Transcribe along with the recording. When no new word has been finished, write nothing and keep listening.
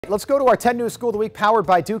Let's go to our 10 News School of the Week, powered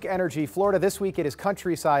by Duke Energy Florida. This week it is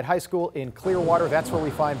Countryside High School in Clearwater. That's where we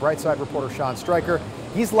find Brightside reporter Sean Stryker.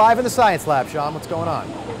 He's live in the science lab. Sean, what's going on?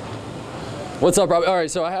 What's up, Rob? All right,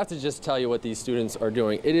 so I have to just tell you what these students are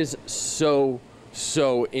doing. It is so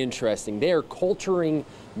interesting. They are culturing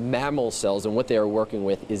mammal cells, and what they are working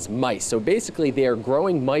with is mice. So basically they are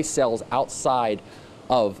growing mice cells outside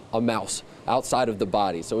of a mouse, outside of the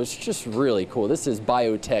body. So it's just really cool. This is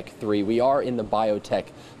Biotech 3. We are in the Biotech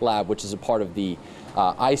lab, which is a part of the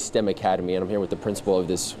iSTEM Academy, and I'm here with the principal of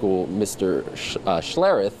this school, Mr.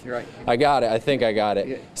 Schlereth. You're right. I got it. I think I got it.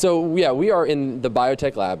 Yeah. So yeah, we are in the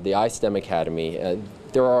Biotech lab, the iSTEM Academy.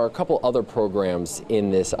 There are a couple other programs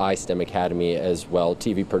in this iSTEM Academy as well,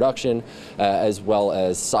 TV production, as well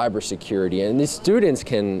as cybersecurity, and these students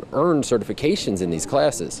can earn certifications in these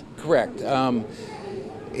classes. Correct.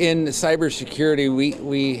 In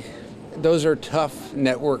cybersecurity, those are tough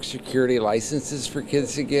network security licenses for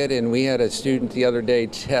kids to get, and we had a student the other day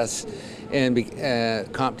test and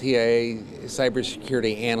CompTIA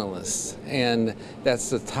cybersecurity analyst, and that's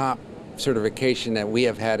the top certification that we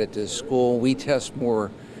have had at this school. We test more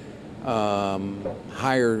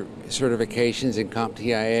higher certifications in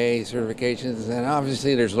CompTIA certifications, and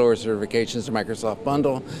obviously there's lower certifications in Microsoft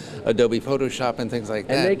Bundle, Adobe Photoshop, and things like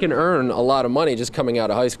that. And they can earn a lot of money just coming out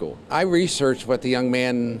of high school. I researched what the young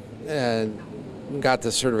man got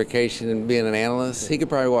the certification in being an analyst. He could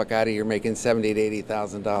probably walk out of here making $70,000 to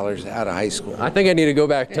 $80,000 out of high school. I think I need to go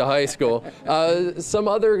back to high school. Some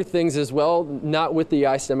other things as well, not with the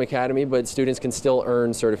iSTEM Academy, but students can still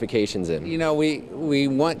earn certifications in. You know, we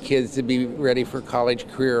want kids to be ready for college,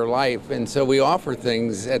 career, life, and so we offer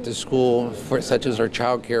things at the school, such as our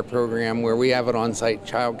child care program, where we have an on-site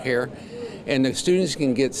child care. And the students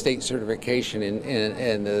can get state certification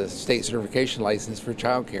and the state certification license for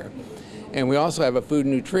child care. And we also have a food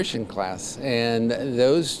and nutrition class, and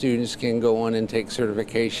those students can go on and take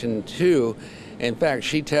certification too. In fact,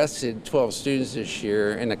 she tested 12 students this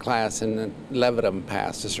year in the class, and 11 of them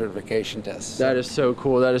passed the certification test. That is so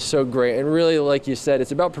cool. That is so great. And really, like you said,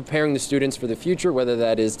 it's about preparing the students for the future, whether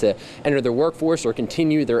that is to enter the workforce or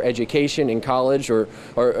continue their education in college or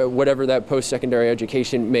whatever that post-secondary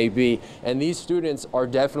education may be. And these students are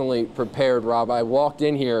definitely prepared, Rob. I walked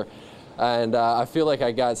in here and I feel like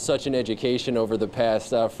I got such an education over the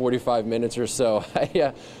past 45 minutes or so.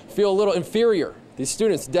 I feel a little inferior. These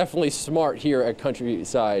students definitely smart here at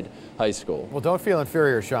Countryside High School. Well, don't feel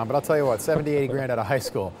inferior, Sean, but I'll tell you what, 70, 80 grand out of high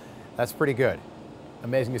school, that's pretty good.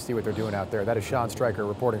 Amazing to see what they're doing out there. That is Sean Stryker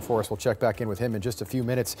reporting for us. We'll check back in with him in just a few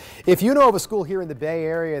minutes. If you know of a school here in the Bay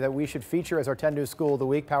Area that we should feature as our 10 News School of the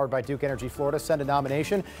Week, powered by Duke Energy Florida, send a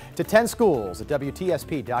nomination to 10schools at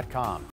WTSP.com.